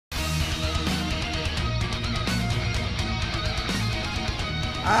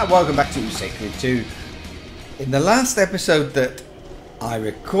Welcome back to Sacred 2. In the last episode that I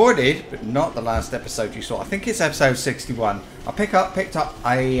recorded, but not the last episode you saw, I think it's episode 61, I picked up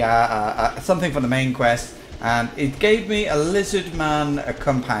a something from the main quest, and it gave me a lizard man, a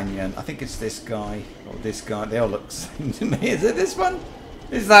companion. I think it's this guy, or this guy, they all look the same to me. Is it this one?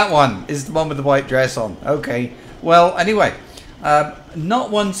 Is that one? Is the one with the white dress on? Okay. Well, anyway, not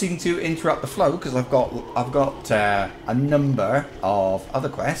wanting to interrupt the flow because I've got a number of other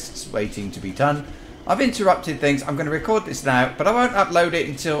quests waiting to be done. I've interrupted things. I'm going to record this now, but I won't upload it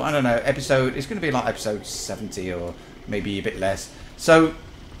until, I don't know, it's going to be like episode 70 or maybe a bit less. So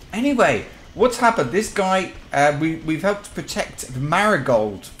anyway, what's happened? This guy, we've helped protect the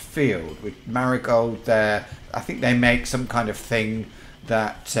Marigold field. With Marigold, I think they make some kind of thing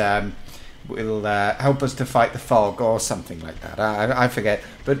that will help us to fight the fog or something like that. I forget.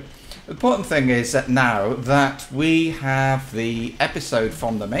 But the important thing is that now that we have the episode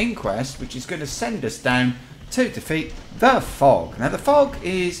from the main quest, which is going to send us down to defeat the fog. Now the fog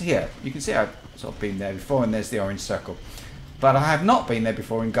is here. You can see I've sort of been there before, and there's the orange circle. But I have not been there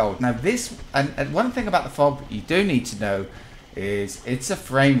before in gold. Now this, and one thing about the fog that you do need to know is it's a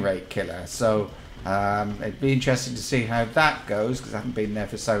frame rate killer. So it'd be interesting to see how that goes because I haven't been there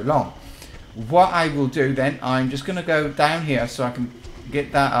for so long. What I will do then, I'm just going to go down here so I can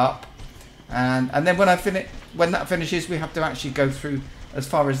get that up, and then when that finishes, we have to actually go through as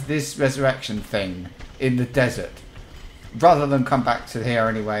far as this resurrection thing in the desert. Rather than come back to here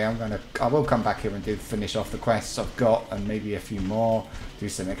anyway, I will come back here and finish off the quests I've got, and maybe a few more. Do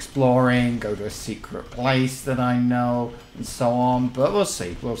some exploring, go to a secret place that I know, and so on. But we'll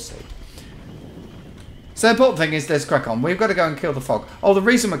see. We'll see. So the important thing is, let's crack on. We've got to go and kill the fog. Oh, the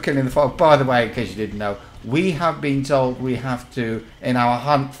reason we're killing the fog, by the way, in case you didn't know, we have been told we have to, in our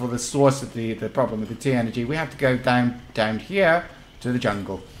hunt for the source of the problem with the T energy, we have to go down here to the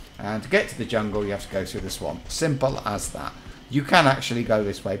jungle. And to get to the jungle, you have to go through the swamp. Simple as that. You can actually go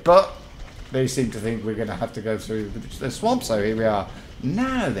this way, but they seem to think we're going to have to go through the swamp. So here we are.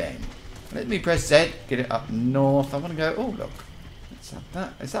 Now then, let me press Z, get it up north. I want to go, oh look, what's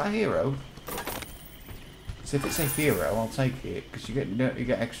that? Is that a hero? So if it's a hero, I'll take it because you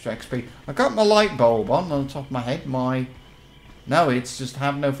get extra XP. I got my light bulb on the top of my head. No, it's just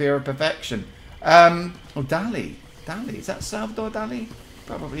have no fear of perfection. Oh, Dali, is that Salvador Dali?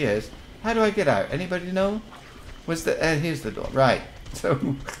 Probably is. How do I get out? Anybody know? Where's the? Here's the door. Right.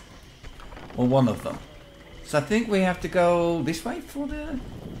 So, or one of them. So I think we have to go this way for the.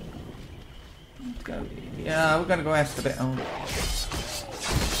 Let's go. Yeah, we're gonna go after a bit. Oh.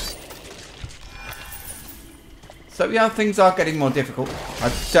 So yeah, things are getting more difficult. I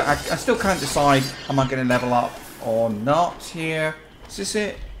still can't decide, am I going to level up or not here? Is this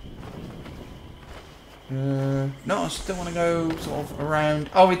it? No, I still want to go sort of around.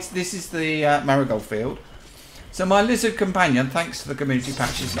 Oh, this is the Marigold field. So my lizard companion, thanks to the community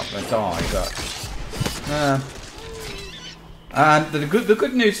patch, is not going to die. But and the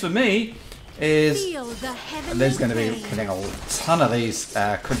good news for me is there's going to be killing a ton of these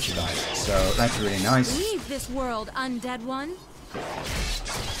crunchy guys, so that's really nice. Leave this world, undead one.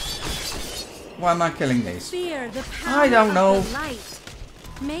 Why am I killing these? Fear the power I don't know. of the light.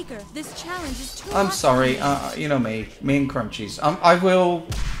 Maker, this challenge is too I'm sorry, you know me and crunchies. I will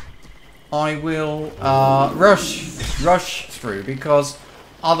rush through because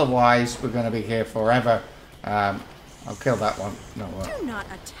otherwise we're going to be here forever. I'll kill that one. No, do not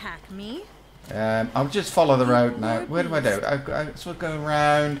attack me. I'll just follow the road now. Where do I do? I sort of go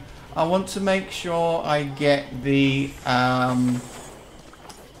around. I want to make sure I get the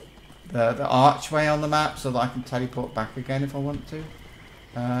archway on the map so that I can teleport back again if I want to.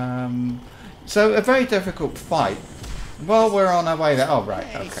 So a very difficult fight. While we're on our way there. Oh right,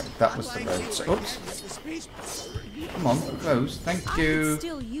 okay, that was the road. So, oops. Come on, close. Thank you. I could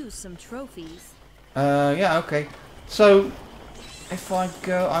still use some trophies. Yeah, okay. So. If I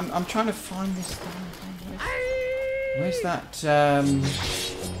go, I'm trying to find this thing. Where's that?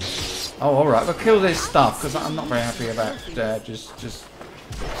 Oh, all right. We'll kill this stuff because I'm not very happy about just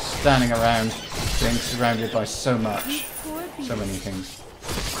standing around, being surrounded by so many things.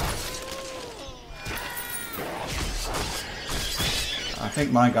 I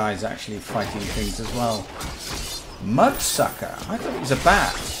think my guy's actually fighting things as well. Mudsucker. I thought it was a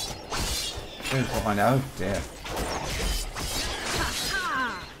bat. Here's what I know. Oh, dear.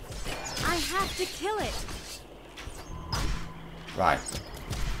 I have to kill it. Right.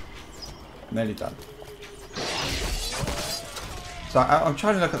 Nearly done. So I'm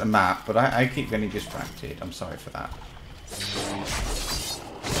trying to look at the map, but I keep getting distracted. I'm sorry for that.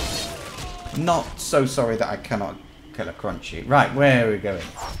 Not so sorry that I cannot kill a crunchy. Right, where are we going?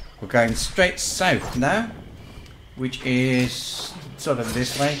 We're going straight south now, which is sort of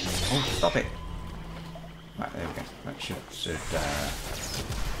this way. Oh, stop it. Right, there we go. That should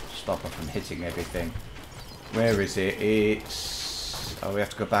stop her from hitting everything. Where is it? It's... Oh, we have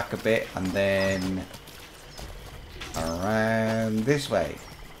to go back a bit and then around this way.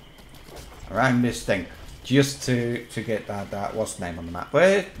 Around this thing. Just to get that what's the name on the map.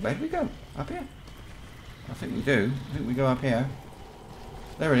 Where do we go? Up here? I think we do. I think we go up here.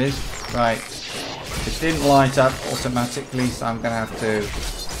 There it is. Right. It didn't light up automatically, so I'm going to have to...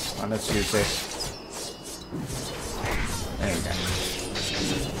 Well, let's use this. There we go.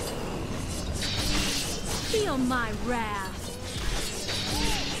 Feel my wrath.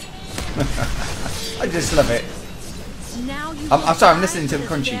 I just love it. Now you I'm sorry, I'm die listening to the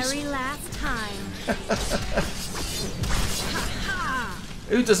for crunchies. Very last time.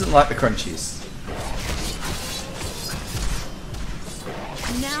 Who doesn't like the crunchies?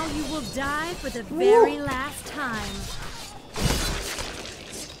 Now you will die for the very last time.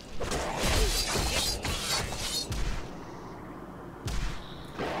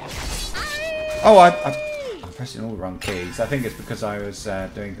 Oh, I'm pressing all the wrong keys. I think it's because I was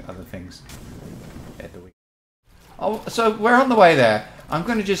doing other things. Oh, so we're on the way there. I'm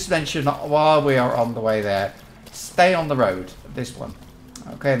going to just mention while we are on the way there, stay on the road. This one,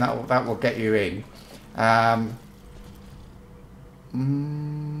 okay, and that will get you in.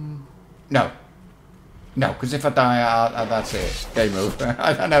 No, because if I die, that's it. Game over.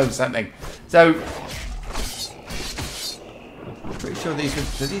 I know something. So, I'm pretty sure do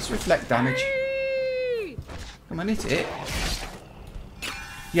these reflect damage? Come on, hit it.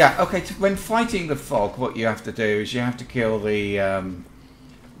 Yeah, okay, when fighting the fog, what you have to do is you have to kill the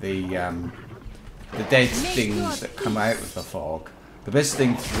dead things that come out of the fog. The best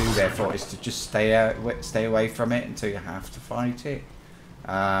thing to do, therefore, is to just stay away from it until you have to fight it.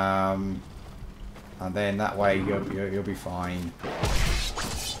 And then that way you'll be fine.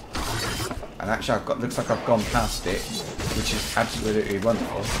 And actually, looks like I've gone past it, which is absolutely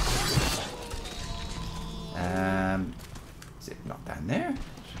wonderful. Is it not down there?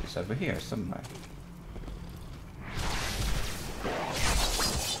 It's over here somewhere.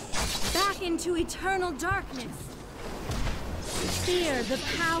 Back into eternal darkness. Fear the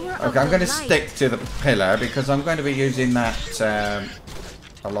power of Okay, I'm going to light. stick to the pillar because I'm going to be using that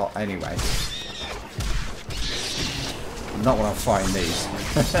a lot anyway. Not when I find these.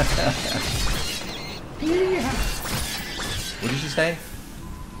 Yeah. What did you say?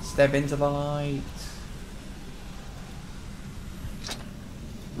 Step into the light.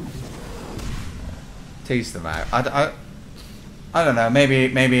 Tease them out. I don't know.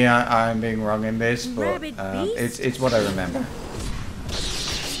 Maybe I'm being wrong in this, but it's what I remember. Your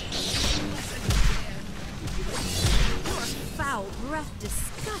foul breath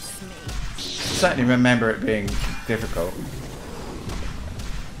disgusts me. I certainly remember it being difficult.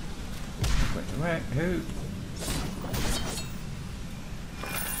 Wait, who?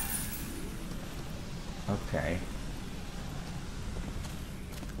 Okay.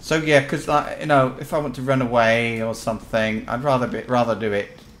 So yeah, because you know, if I want to run away or something, I'd rather do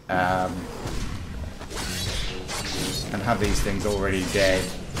it and have these things already dead.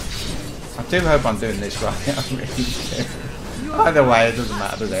 I do hope I'm doing this right. I really do. Either way, it doesn't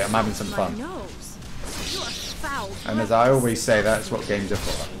matter, does it? I'm having some fun. And as I always say, that's what games are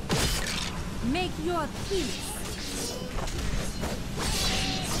for. Make your peace.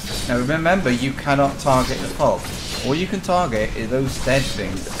 Now remember, you cannot target the fog. All you can target is those dead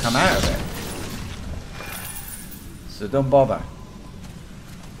things that come out of it. So don't bother.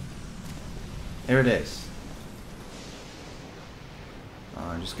 Here it is.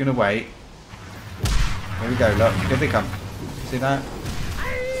 I'm just gonna wait. Here we go, look, here they come. See that?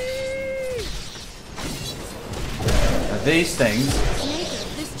 Now these things,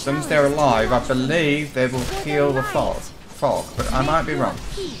 as long as they're alive, I believe they will heal the fog, but I might be wrong.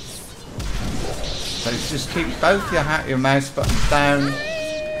 So just keep both your mouse buttons down.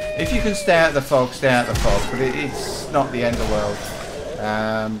 If you can stay out of the fog, stay out of the fog, but it's not the end of the world.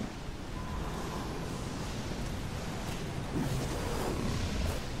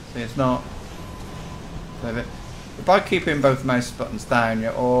 See, it's not. By keeping both mouse buttons down,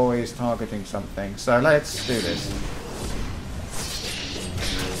 you're always targeting something. So let's do this.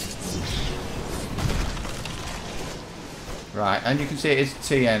 Right, and you can see it is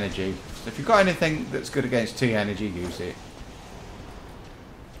T energy. So if you've got anything that's good against T energy, use it.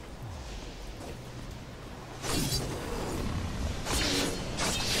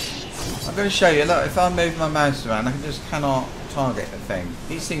 I'm going to show you, look, if I move my mouse around, I just cannot target the thing.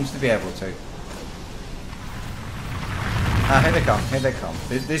 He seems to be able to. Here they come, here they come.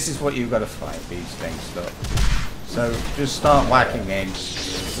 This is what you've got to fight, these things, look. So just start whacking in.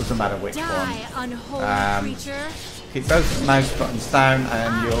 Doesn't matter which one. Keep both mouse buttons down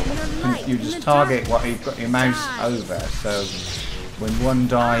and you just target what you've got your mouse over. So when one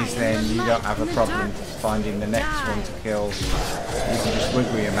dies, then you don't have a problem finding the next one to kill. You can just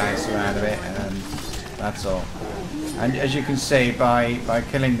wiggle your mouse around a bit and that's all. And as you can see, by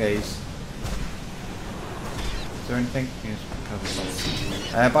killing these, is there anything?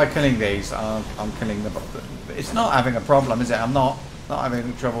 Yes, by killing these, I'm killing the. It's not having a problem, is it? I'm not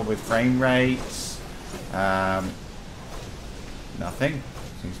having trouble with frame rates. Nothing.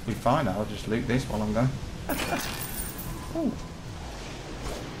 Seems to be fine. I'll just loot this while I'm going. Ooh.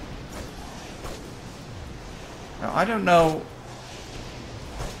 Now, I don't know.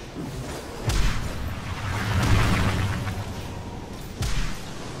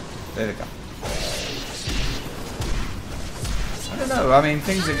 There they go. I don't know. I mean,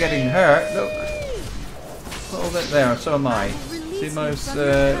 things are getting hurt. Look. All that there. So am I. See most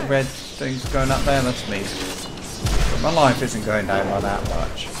red things going up there? That's me. But my life isn't going down by that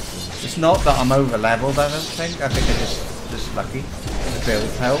much. It's not that I'm over leveled, I don't think. I think I'm just lucky. The build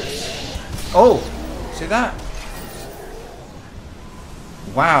helps. Oh! See that?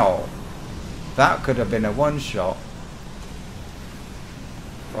 Wow. That could have been a one shot.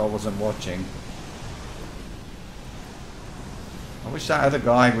 If I wasn't watching. I wish that other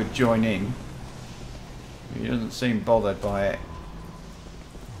guy would join in. He doesn't seem bothered by it.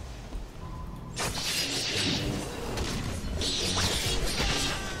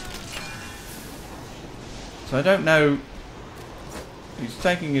 So I don't know. He's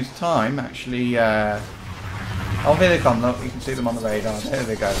taking his time, actually. Oh, here they come. Look, you can see them on the radar. There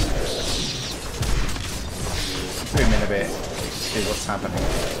they go. Zoom in a bit. See what's happening.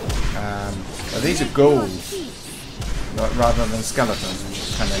 Well, these are ghouls rather than skeletons, which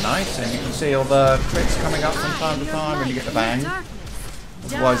is kind of nice. And you can see all the crits coming up from time to time when you get the bang.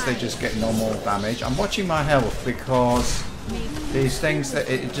 Otherwise, they just get normal damage. I'm watching my health because these things that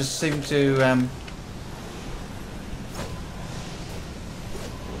it just seem to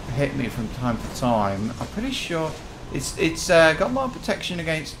hit me from time to time. I'm pretty sure it's got more protection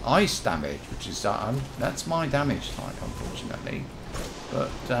against ice damage, which is that's my damage type, unfortunately.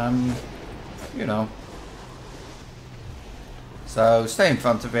 But you know, so stay in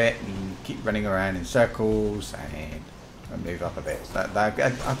front of it and keep running around in circles and move up a bit.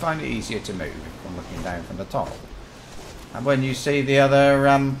 I find it easier to move if I'm looking down from the top. And when you see the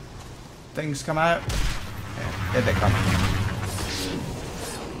other things come out, yeah, here they come.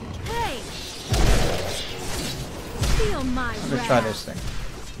 I'm going to try this thing.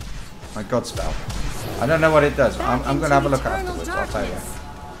 My God spell. I don't know what it does. I'm going to have a look afterwards, I'll tell you.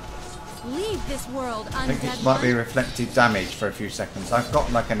 Leave this world, I think it might be reflected damage for a few seconds. I've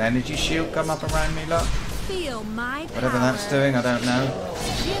got like an energy shield come up around me, look. Feel my power. Whatever that's doing, I don't know.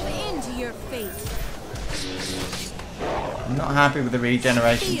 Give in to your fate. I'm not happy with the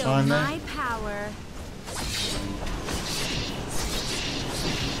regeneration time there. My power.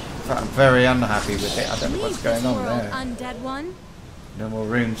 I'm very unhappy with it. I don't know what's going on there. Undead one. No more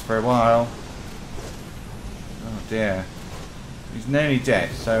runes for a while. Oh dear. He's nearly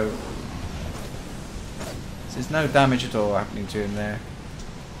dead, so there's no damage at all happening to him there.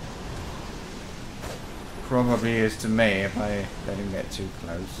 Probably is to me if I let him get too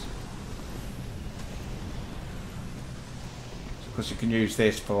close. Of course you can use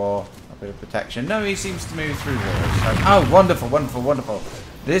this for a bit of protection. No, he seems to move through walls. So, oh, wonderful, wonderful, wonderful.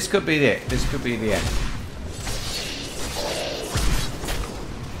 This could be it. This could be the end.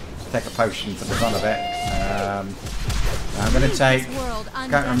 Let's take a potion for the fun of it. I'm going to take...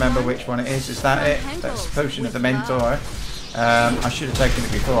 Can't remember which one it is. Is that it? That's the potion of the mentor. I should have taken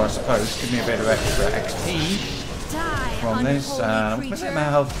it before, I suppose. Give me a bit of extra XP from this. I'm going to let my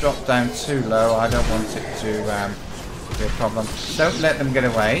health drop down too low. I don't want it to be a problem. Don't let them get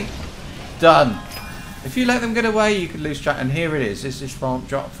away. Done. If you let them get away, you can lose track. And here it is. This is from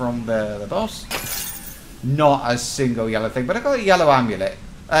drop from the boss. Not a single yellow thing, but I got a yellow amulet.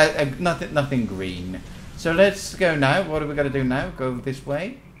 Nothing green. So let's go now. What are we going to do now? Go this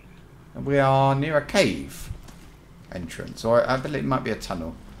way. We are near a cave entrance, or I believe it might be a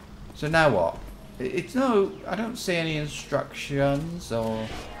tunnel. So now what? It's no. I don't see any instructions or.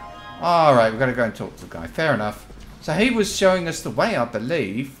 All right, we've got to go and talk to the guy. Fair enough. So he was showing us the way, I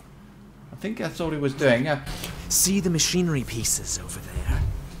believe. I think that's all he was doing. See the machinery pieces over there?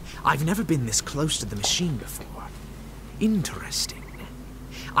 I've never been this close to the machine before. Interesting.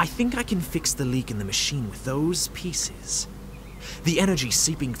 I think I can fix the leak in the machine with those pieces. The energy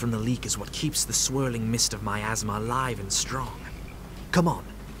seeping from the leak is what keeps the swirling mist of miasma alive and strong. Come on,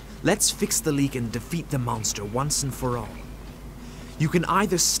 let's fix the leak and defeat the monster once and for all. You can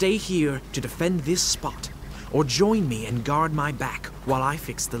either stay here to defend this spot, or join me and guard my back while I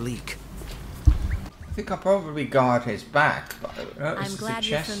fix the leak. I think I'll probably guard his back. But I'm glad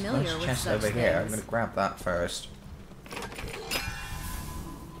you're familiar with chest such over here. I'm things. going to grab that first.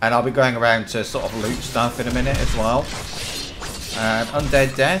 And I'll be going around to sort of loot stuff in a minute as well.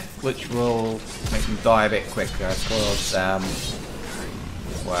 Undead Death, which will make them die a bit quicker, because,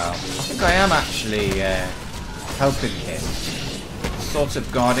 well, I think I am actually helping him. Sort of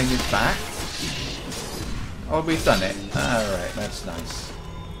guarding his back. Oh, we've done it. Alright, that's nice.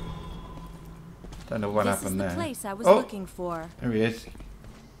 Don't know what happened there. This is the place I was looking for. There he is.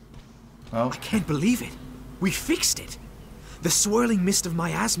 Well, I can't believe it. We fixed it. The swirling mist of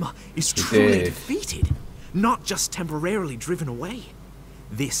miasma is truly defeated, not just temporarily driven away.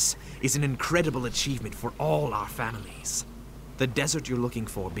 This is an incredible achievement for all our families. The desert you're looking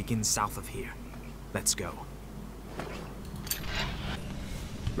for begins south of here. Let's go.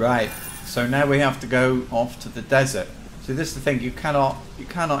 right. So now we have to go off to the desert. So this is the thing, you cannot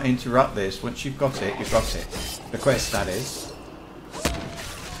interrupt this. Once you've got it, you've got it. The quest, that is.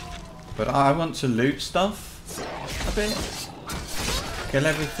 But I want to loot stuff a bit. Kill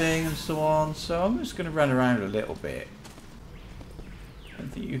everything and so on. So I'm just going to run around a little bit. I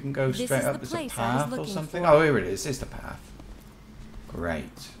think you can go straight up. There's a path or something. Oh, here it is. It's the path.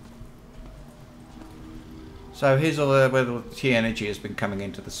 Great. So here's all where the T energy has been coming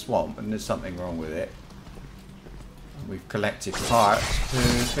into the swamp, and there's something wrong with it. We've collected parts to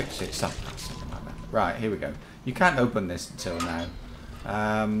fix it. Something like that. Right, here we go. You can't open this until now.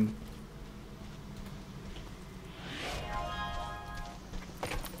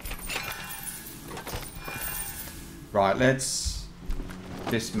 Right, let's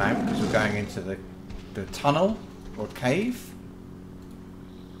dismount because we're going into the tunnel or cave.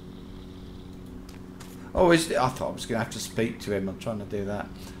 Oh, I thought I was going to have to speak to him. I'm trying to do that.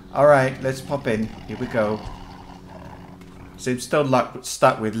 Alright, let's pop in. Here we go. So I'm still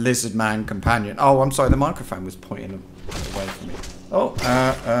stuck with Lizard Man Companion. Oh, I'm sorry, the microphone was pointing away from me. Oh,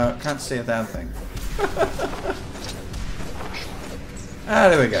 can't see a damn thing. Ah,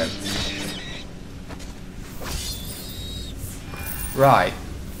 there we go. Right.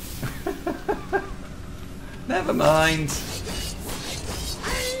 Never mind.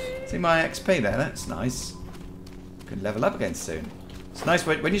 See my XP there? That's nice. Can level up again soon. It's nice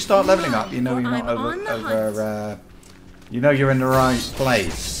when you start leveling up. You know you're not over. You know you're in the right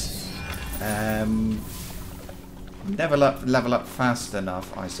place. Level up fast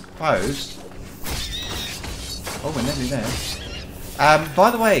enough, I suppose. Oh, we're nearly there. By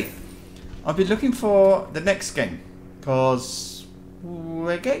the way, I'll be looking for the next game because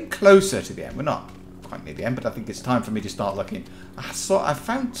we're getting closer to the end. We're not quite near the end, but I think it's time for me to start looking. I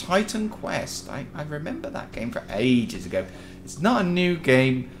found Titan Quest. I remember that game for ages ago. It's not a new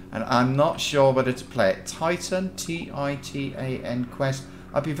game, and I'm not sure whether to play it. Titan, T-I-T-A-N Quest.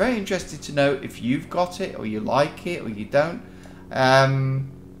 I'd be very interested to know if you've got it, or you like it, or you don't.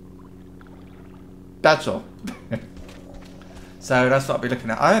 That's all. So that's what I'll be looking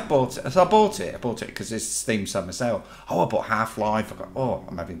at. I bought it. So I bought it because it's Steam Summer Sale. Oh, I bought Half-Life. Oh,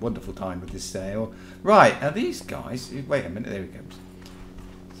 I'm having a wonderful time with this sale. Right, now these guys... Wait a minute, there we go.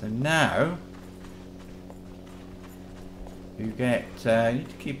 So now... You get... you need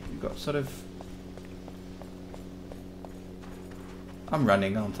to keep... You've got sort of... I'm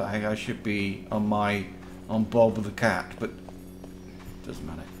running, aren't I? I should be on Bob the cat, but... Doesn't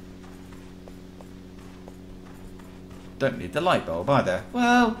matter. Don't need the light bulb either.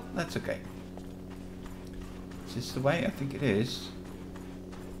 Well, that's okay. Is this the way? I think it is.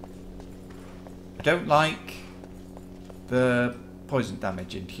 I don't like the poison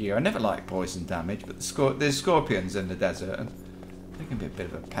damage in here. I never like poison damage, but there's scorpions in the desert, and they can be a bit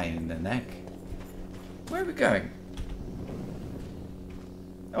of a pain in the neck. Where are we going?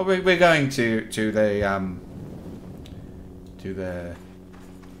 Oh, we're going to the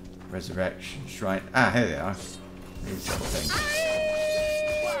resurrection shrine. Ah, here they are. These little things.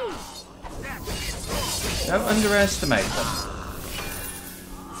 Don't underestimate them.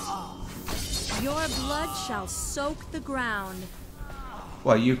 Your blood shall soak the ground.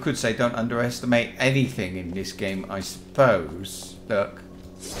 Well, you could say don't underestimate anything in this game, I suppose. Look.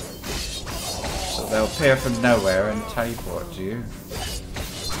 So they'll appear from nowhere and teleport to you.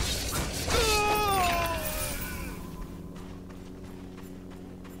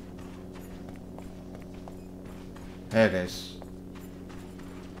 There it is.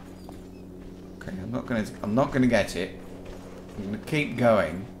 Okay, I'm not gonna get it. I'm going to keep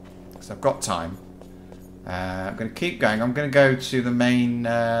going because I've got time. I'm going to keep going. I'm going to go to the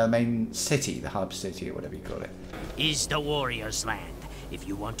main city, the hub city, or whatever you call it. Is the warrior's land. If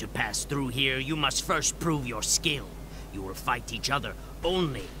you want to pass through here, you must first prove your skill. You will fight each other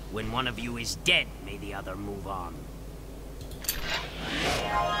only when one of you is dead. May the other move on.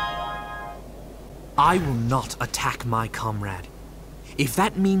 I will not attack my comrade. If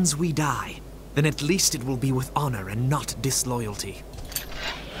that means we die, then at least it will be with honor and not disloyalty.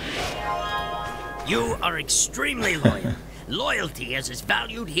 You are extremely loyal. Loyalty is as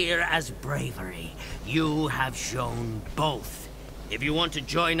valued here as bravery. You have shown both. If you want to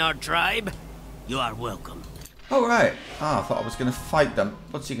join our tribe, you are welcome. Oh, right. Ah, I thought I was going to fight them.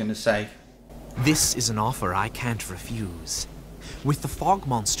 What's he going to say? This is an offer I can't refuse. With the fog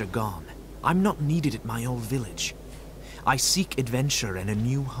monster gone, I'm not needed at my old village. I seek adventure and a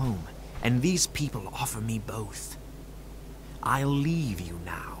new home, and these people offer me both. I'll leave you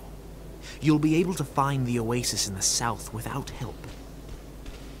now. You'll be able to find the oasis in the south without help.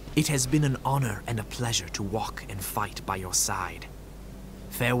 It has been an honor and a pleasure to walk and fight by your side.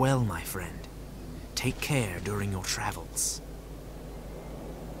 Farewell, my friend. Take care during your travels.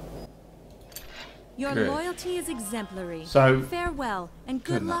 Your Good. loyalty is exemplary. So, farewell and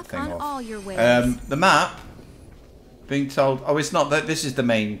good turn that luck thing on off. all your ways. The map, being told, oh, it's not that this is the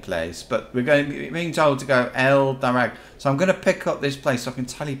main place, but we're being told to go El Darag. So I'm going to pick up this place so I can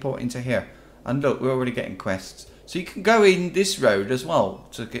teleport into here. And look, we're already getting quests. So you can go in this road as well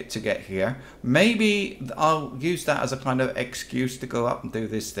to get here. Maybe I'll use that as a kind of excuse to go up and do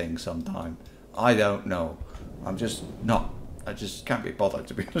this thing sometime. I don't know. I'm just not. I just can't be bothered,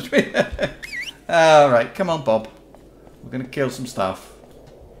 to be honest with you. Alright, come on, Bob. We're going to kill some stuff.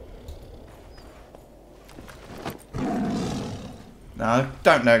 Now, I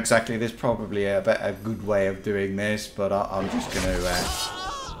don't know exactly. There's probably a good way of doing this, but I'm just going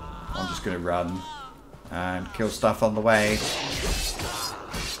to run and kill stuff on the way.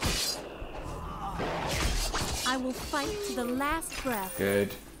 I will fight to the last breath.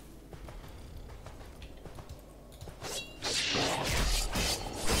 Good.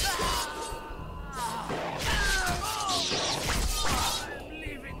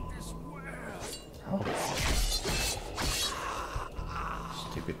 Oh.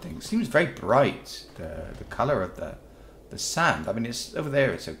 Stupid thing. Seems very bright. The color of the sand. I mean, it's over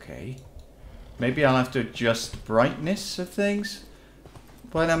there. It's okay. Maybe I'll have to adjust the brightness of things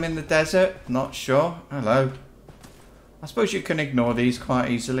when I'm in the desert. Not sure. Hello. I suppose you can ignore these quite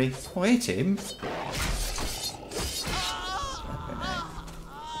easily. Oh, hit him.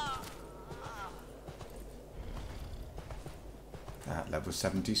 That level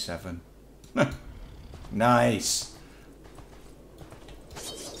 77. Nice.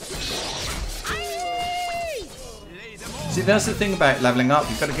 See, that's the thing about leveling up.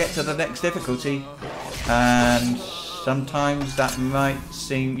 You've got to get to the next difficulty, and sometimes that might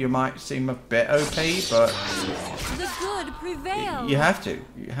seem a bit OP, but The good prevail. you have to.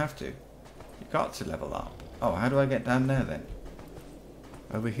 You have to. You got to level up. Oh, how do I get down there then?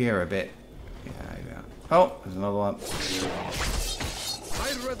 Over here a bit. Yeah. Oh, there's another one.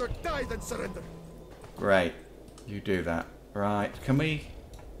 I'd rather die than surrender. Great. You do that. Right. Can we?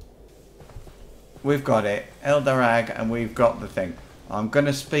 We've got it. El Darag, and we've got the thing. I'm going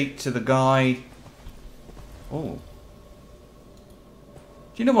to speak to the guy. Oh.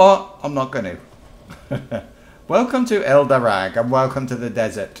 Do you know what? I'm not going to. Welcome to El Darag, and welcome to the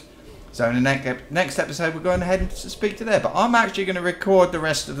desert. So in the next episode, we're going ahead and speak to there. But I'm actually going to record the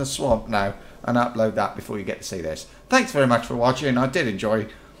rest of the swamp now and upload that before you get to see this. Thanks very much for watching. I did enjoy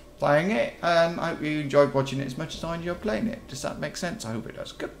playing it, and I hope you enjoyed watching it as much as I enjoyed playing it. Does that make sense? I hope it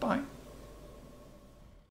does. Goodbye.